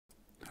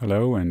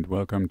Hello and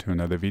welcome to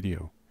another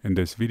video. In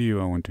this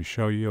video I want to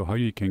show you how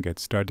you can get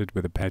started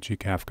with Apache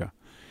Kafka.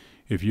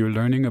 If you're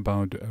learning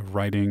about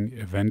writing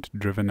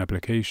event-driven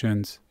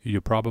applications, you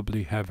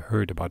probably have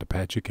heard about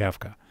Apache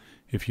Kafka.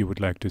 If you would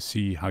like to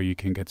see how you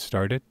can get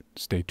started,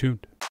 stay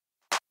tuned.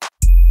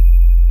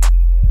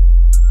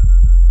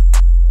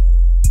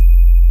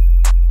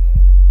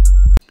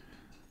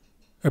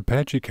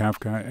 Apache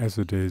Kafka, as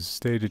it is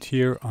stated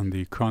here on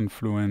the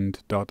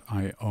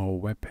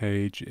confluent.io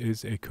webpage,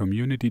 is a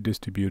community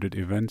distributed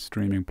event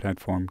streaming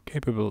platform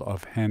capable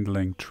of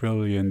handling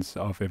trillions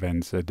of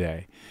events a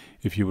day.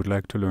 If you would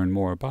like to learn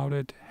more about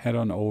it, head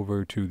on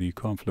over to the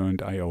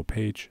confluent.io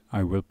page.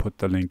 I will put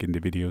the link in the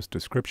video's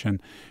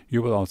description.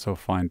 You will also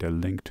find a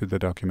link to the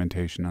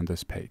documentation on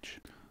this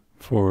page.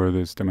 For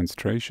this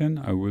demonstration,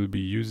 I will be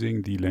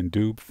using the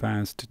landoop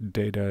fast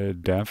data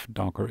dev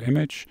Docker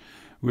image,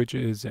 which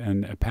is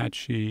an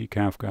Apache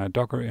Kafka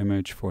Docker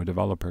image for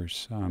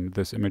developers.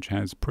 This image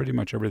has pretty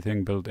much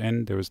everything built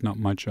in. There is not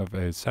much of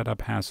a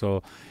setup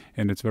hassle,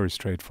 and it's very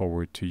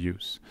straightforward to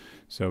use.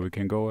 So we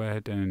can go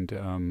ahead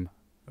and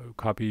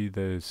copy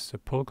this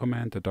pull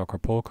command, the Docker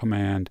pull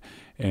command,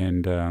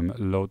 and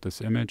load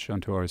this image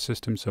onto our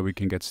system so we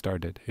can get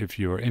started. If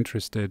you're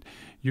interested,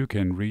 you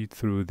can read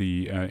through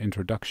the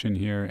introduction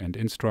here and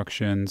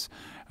instructions.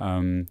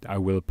 I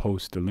will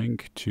post a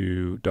link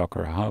to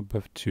Docker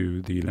Hub,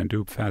 to the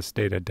landoop fast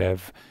data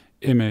dev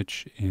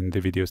image in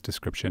the video's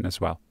description as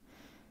well.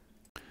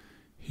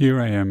 Here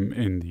I am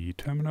in the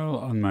terminal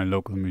on my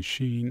local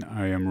machine.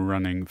 I am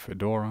running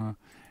Fedora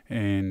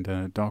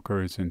and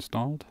Docker is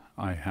installed.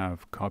 I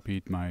have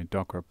copied my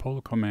Docker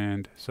pull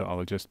command, so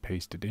I'll just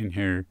paste it in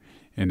here,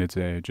 and it's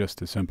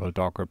just a simple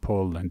Docker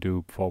pull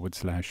landoop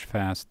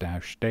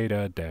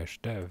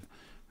 /fast-data-dev,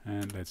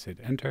 and let's hit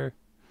enter,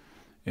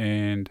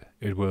 and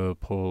it will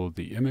pull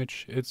the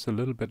image. It's a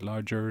little bit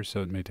larger,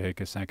 so it may take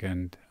a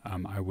second.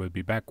 I will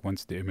be back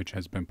once the image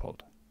has been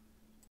pulled.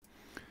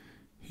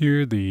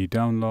 Here the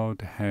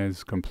download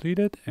has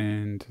completed,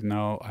 and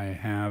now I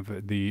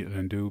have the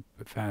landoop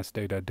fast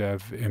data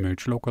dev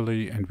image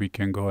locally, and we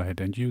can go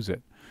ahead and use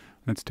it.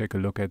 Let's take a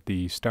look at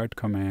the start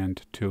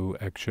command to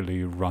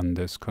actually run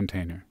this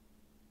container.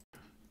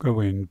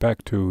 Going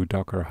back to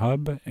Docker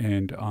Hub,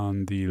 and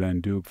on the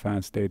landoop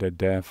fast data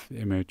dev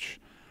image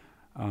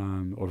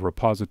or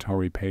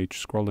repository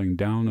page, scrolling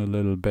down a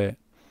little bit,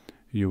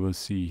 you will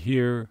see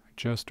here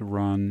just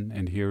run,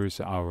 and here's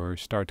our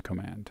start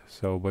command.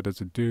 So what does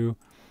it do?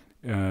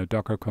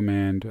 Docker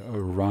command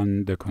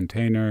run the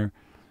container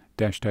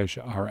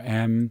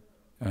 --rm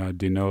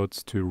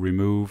denotes to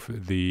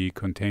remove the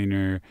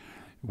container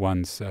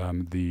once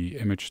the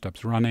image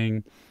stops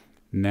running.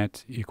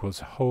 Net equals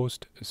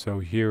host, so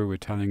here we're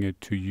telling it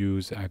to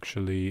use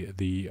actually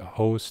the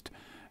host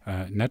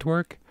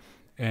network,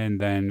 and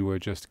then we're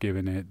just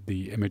giving it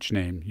the image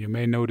name. You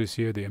may notice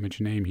here the image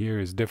name here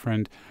is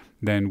different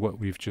than what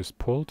we've just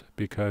pulled,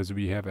 because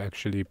we have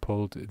actually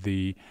pulled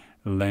the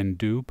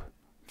landoop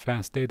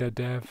fast data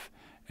dev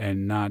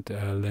and not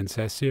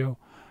lancesio.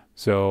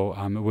 So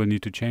we'll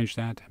need to change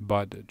that,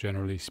 but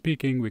generally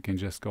speaking, we can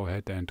just go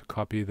ahead and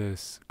copy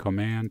this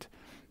command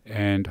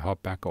and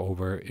hop back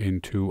over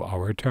into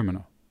our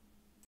terminal.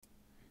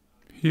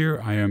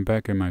 Here I am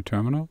back in my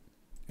terminal,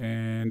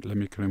 and let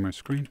me clear my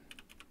screen,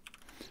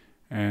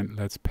 and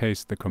let's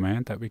paste the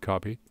command that we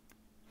copied.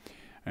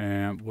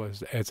 And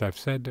as I've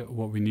said,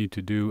 what we need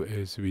to do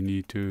is we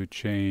need to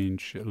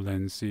change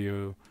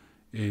lancesio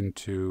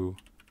into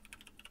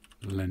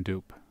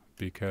landoop,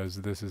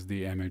 because this is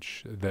the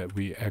image that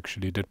we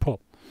actually did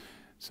pull.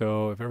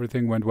 So if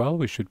everything went well,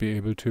 we should be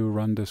able to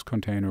run this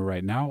container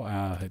right now.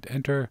 I'll hit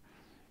enter,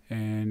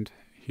 and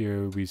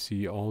here we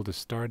see all the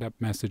startup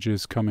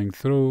messages coming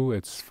through.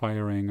 It's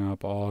firing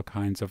up all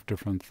kinds of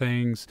different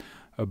things: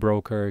 a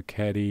broker,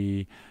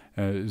 caddy,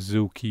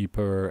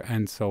 zookeeper,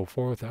 and so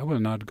forth. I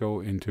will not go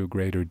into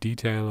greater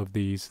detail of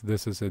these.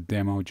 This is a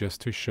demo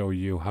just to show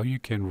you how you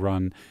can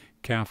run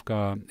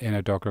Kafka in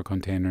a Docker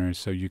container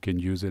so you can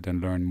use it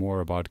and learn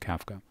more about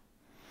Kafka.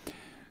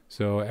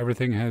 So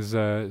everything has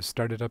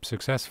started up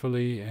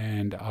successfully,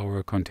 and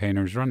our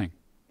container is running.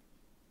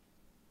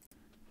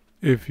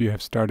 If you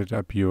have started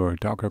up your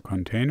Docker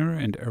container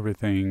and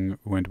everything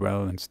went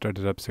well and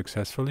started up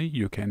successfully,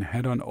 you can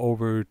head on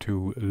over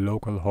to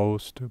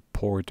localhost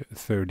port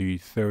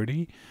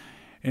 3030,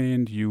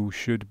 and you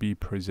should be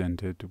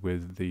presented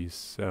with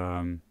this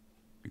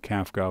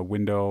Kafka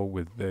window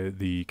with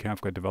the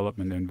Kafka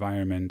development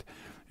environment,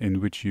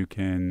 in which you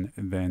can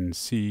then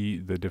see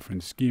the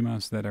different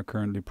schemas that are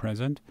currently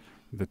present,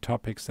 the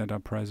topics that are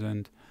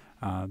present,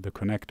 the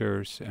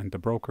connectors and the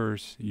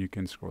brokers. You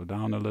can scroll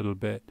down a little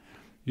bit.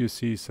 You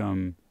see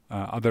some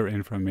other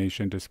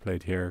information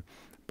displayed here,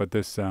 but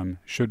this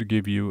should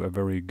give you a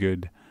very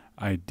good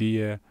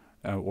idea,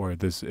 or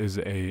this is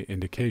a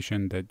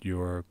indication that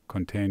your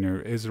container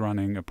is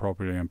running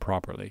appropriately and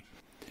properly.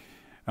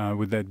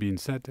 With that being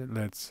said,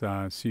 let's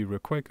see real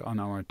quick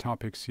on our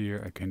topics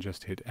here. I can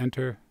just hit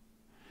enter,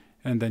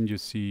 And then you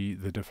see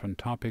the different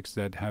topics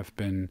that have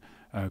been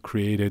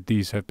created.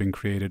 These have been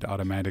created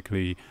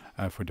automatically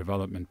for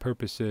development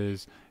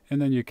purposes.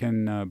 And then you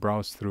can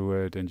browse through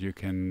it and you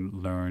can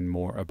learn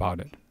more about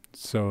it.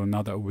 So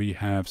now that we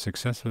have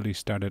successfully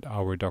started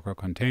our Docker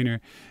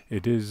container,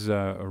 it is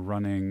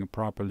running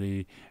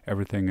properly,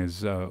 everything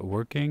is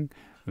working.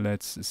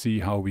 Let's see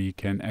how we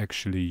can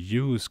actually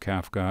use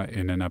Kafka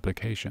in an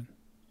application.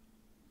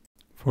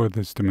 For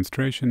this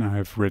demonstration, I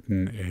have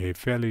written a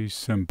fairly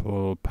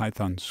simple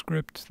Python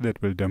script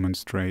that will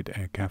demonstrate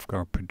a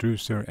Kafka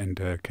producer and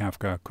a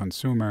Kafka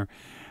consumer.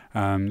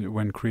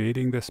 When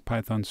creating this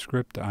Python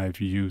script, I've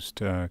used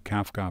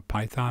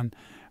kafka-python.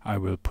 I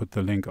will put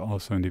the link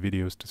also in the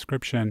video's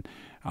description.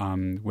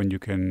 When you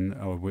can,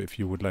 or if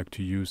you would like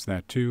to use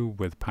that too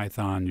with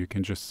Python, you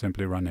can just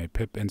simply run a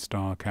pip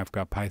install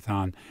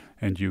kafka-python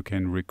and you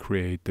can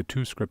recreate the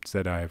two scripts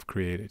that I have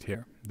created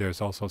here. There's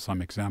also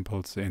some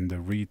examples in the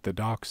read the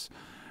docs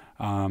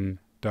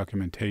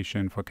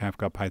documentation for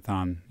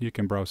Kafka-Python. You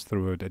can browse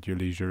through it at your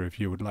leisure if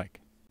you would like.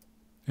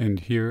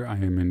 And here I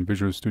am in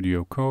Visual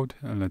Studio Code.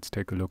 Let's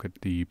take a look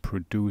at the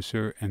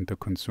producer and the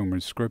consumer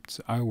scripts.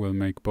 I will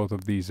make both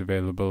of these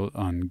available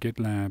on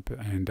GitLab,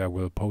 and I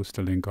will post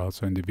a link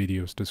also in the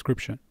video's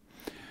description.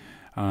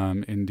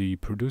 In the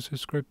producer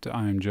script,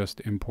 I'm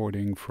just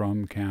importing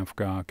from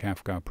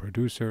Kafka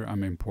producer.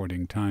 I'm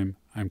importing time.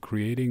 I'm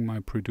creating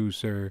my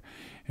producer,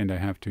 and I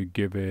have to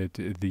give it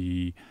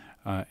the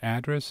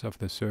address of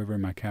the server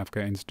my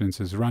Kafka instance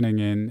is running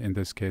in. In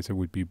this case, it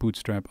would be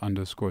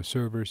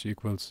bootstrap_servers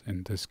equals,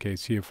 in this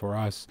case here for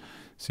us,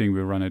 seeing we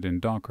run it in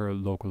Docker,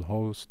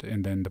 localhost,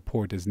 and then the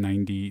port is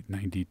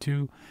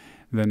 9092.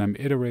 Then I'm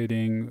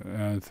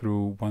iterating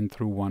through 1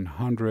 through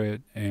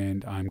 100,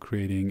 and I'm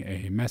creating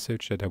a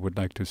message that I would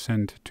like to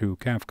send to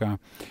Kafka.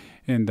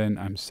 And then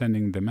I'm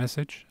sending the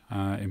message.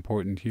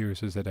 Important here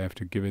is that I have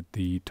to give it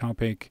the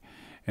topic,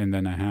 and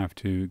then I have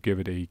to give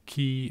it a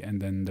key, and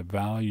then the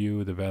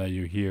value. The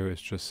value here is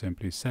just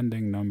simply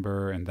sending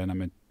number, and then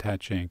I'm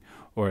attaching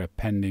or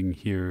appending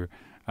here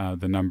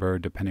the number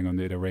depending on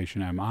the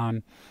iteration I'm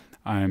on.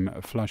 I'm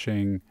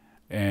flushing,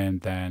 and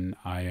then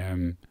I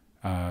am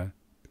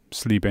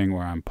sleeping,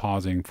 or I'm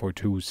pausing for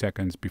 2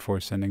 seconds before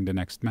sending the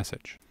next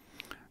message.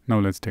 Now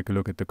let's take a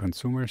look at the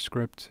consumer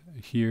script.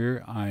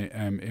 Here I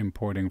am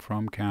importing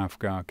from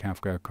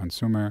Kafka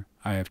consumer.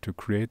 I have to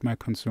create my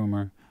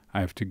consumer.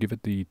 I have to give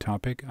it the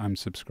topic I'm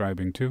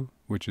subscribing to,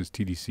 which is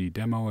TDC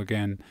demo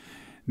again.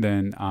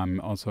 Then I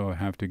also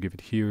have to give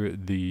it here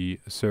the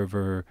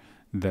server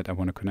that I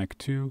want to connect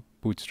to,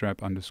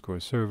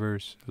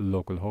 bootstrap_servers,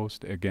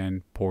 localhost,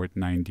 again, port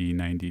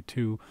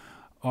 9092.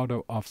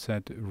 Auto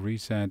offset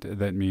reset,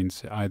 that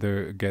means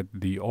either get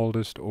the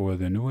oldest or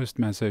the newest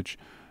message.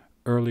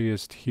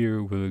 Earliest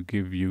here will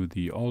give you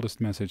the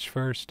oldest message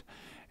first,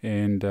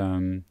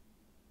 and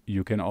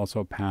you can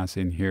also pass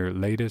in here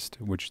latest,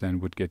 which then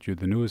would get you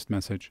the newest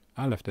message.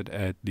 I left it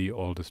at the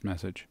oldest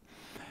message.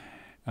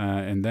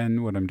 And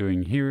then what I'm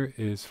doing here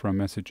is from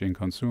messaging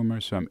consumer,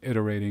 so I'm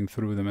iterating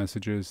through the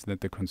messages that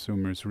the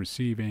consumer is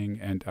receiving,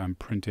 and I'm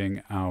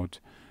printing out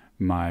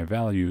my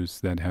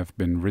values that have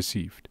been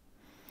received.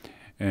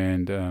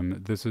 And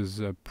this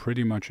is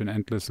pretty much an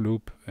endless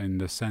loop in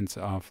the sense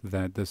of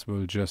that this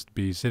will just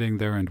be sitting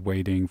there and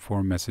waiting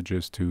for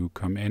messages to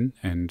come in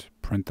and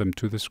print them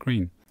to the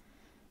screen.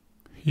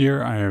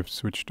 Here I have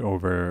switched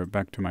over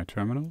back to my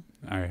terminal.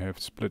 I have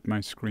split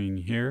my screen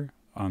here.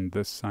 On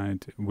this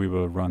side we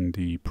will run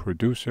the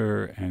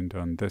producer, and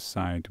on this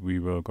side we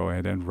will go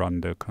ahead and run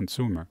the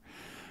consumer.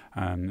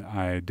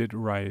 I did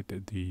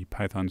write the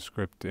Python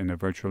script in a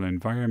virtual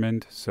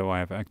environment, so I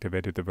have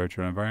activated the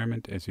virtual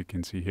environment, as you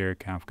can see here,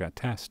 Kafka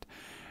test,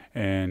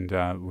 and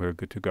we're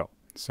good to go.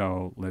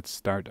 So let's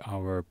start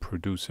our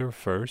producer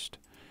first,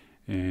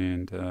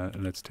 and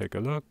let's take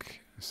a look.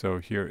 So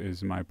here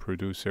is my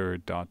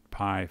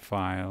producer.py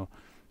file,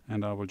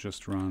 and I will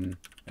just run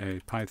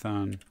a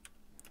Python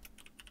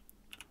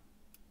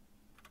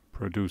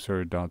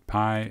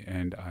producer.py,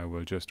 and I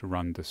will just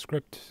run the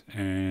script,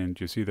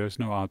 and you see there's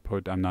no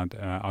output. I'm not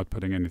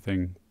outputting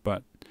anything,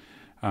 but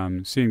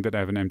seeing that I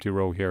have an empty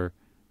row here,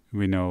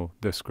 we know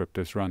the script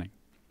is running,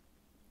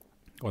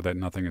 or that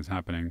nothing is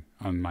happening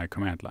on my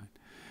command line.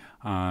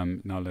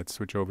 Now let's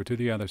switch over to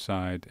the other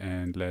side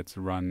and let's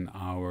run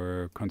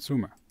our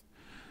consumer.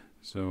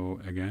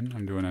 So again,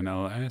 I'm doing an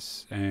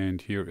ls,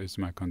 and here is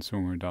my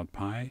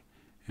consumer.py,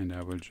 and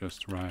I will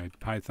just write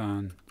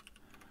Python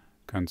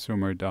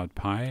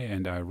consumer.py,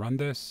 and I run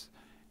this,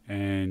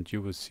 and you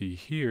will see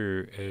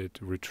here it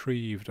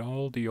retrieved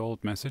all the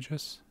old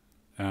messages.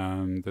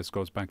 This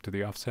goes back to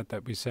the offset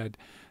that we said.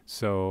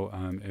 So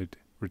it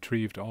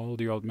retrieved all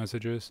the old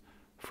messages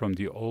from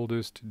the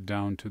oldest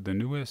down to the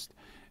newest,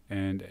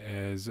 and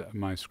as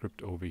my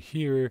script over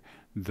here,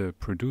 the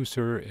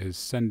producer is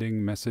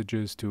sending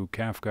messages to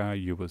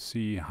Kafka. You will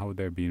see how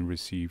they're being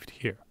received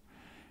here.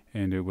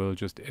 And it will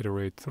just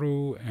iterate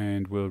through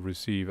and will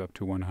receive up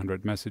to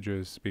 100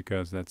 messages,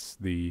 because that's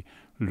the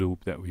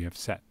loop that we have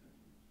set.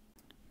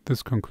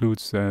 This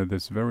concludes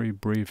this very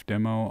brief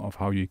demo of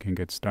how you can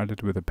get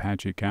started with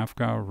Apache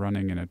Kafka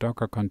running in a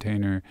Docker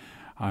container.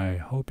 I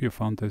hope you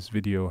found this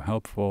video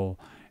helpful,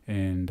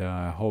 and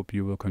I hope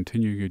you will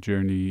continue your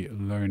journey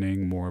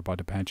learning more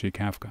about Apache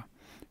Kafka.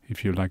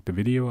 If you liked the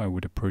video, I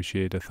would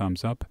appreciate a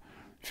thumbs up.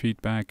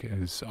 Feedback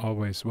is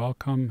always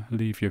welcome.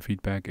 Leave your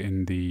feedback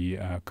in the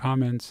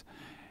comments,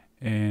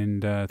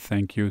 and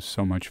thank you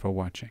so much for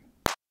watching.